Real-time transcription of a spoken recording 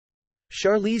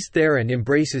Charlize Theron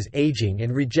embraces aging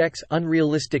and rejects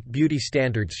unrealistic beauty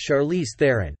standards. Charlize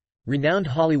Theron, renowned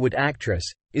Hollywood actress,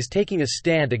 is taking a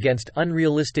stand against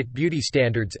unrealistic beauty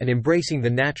standards and embracing the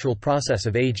natural process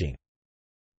of aging.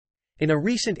 In a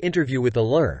recent interview with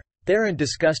Allure, Theron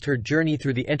discussed her journey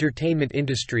through the entertainment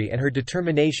industry and her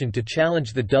determination to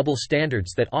challenge the double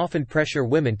standards that often pressure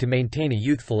women to maintain a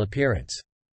youthful appearance.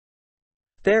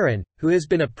 Theron, who has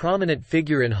been a prominent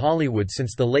figure in Hollywood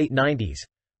since the late 90s,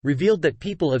 revealed that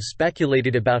people have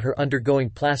speculated about her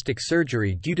undergoing plastic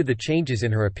surgery due to the changes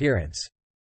in her appearance.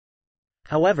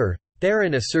 However,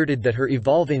 Theron asserted that her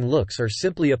evolving looks are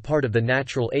simply a part of the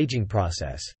natural aging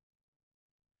process.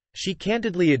 She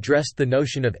candidly addressed the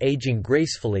notion of aging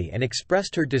gracefully and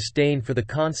expressed her disdain for the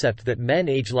concept that men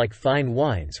age like fine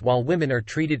wines while women are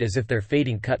treated as if they're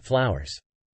fading cut flowers.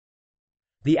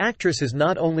 The actress is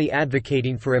not only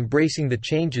advocating for embracing the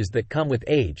changes that come with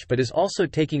age but is also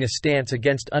taking a stance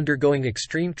against undergoing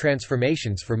extreme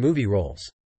transformations for movie roles.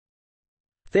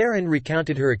 Theron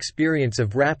recounted her experience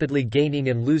of rapidly gaining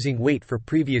and losing weight for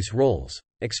previous roles,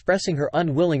 expressing her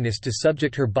unwillingness to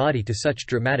subject her body to such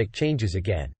dramatic changes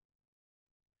again.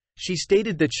 She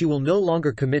stated that she will no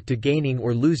longer commit to gaining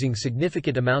or losing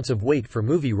significant amounts of weight for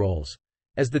movie roles,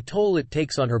 as the toll it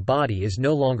takes on her body is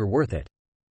no longer worth it.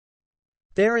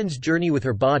 Theron's journey with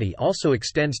her body also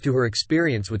extends to her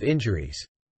experience with injuries.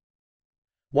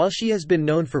 While she has been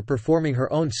known for performing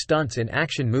her own stunts in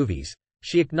action movies,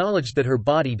 she acknowledged that her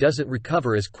body doesn't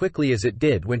recover as quickly as it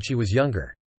did when she was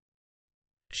younger.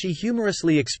 She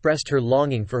humorously expressed her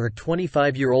longing for her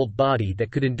 25-year-old body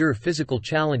that could endure physical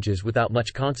challenges without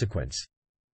much consequence.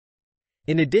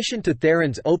 In addition to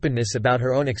Theron's openness about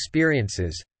her own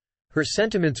experiences, her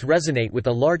sentiments resonate with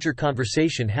a larger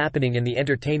conversation happening in the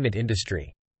entertainment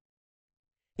industry.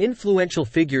 Influential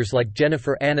figures like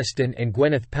Jennifer Aniston and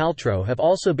Gwyneth Paltrow have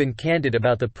also been candid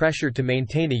about the pressure to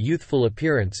maintain a youthful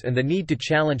appearance and the need to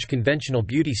challenge conventional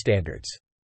beauty standards.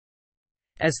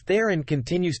 As Theron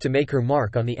continues to make her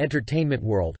mark on the entertainment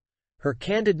world, her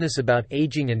candidness about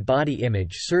aging and body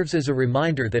image serves as a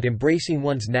reminder that embracing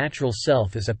one's natural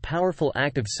self is a powerful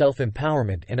act of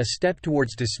self-empowerment and a step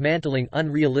towards dismantling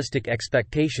unrealistic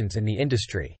expectations in the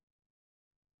industry.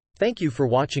 Thank you for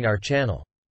watching our channel.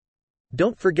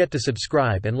 Don't forget to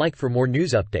subscribe and like for more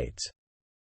news updates.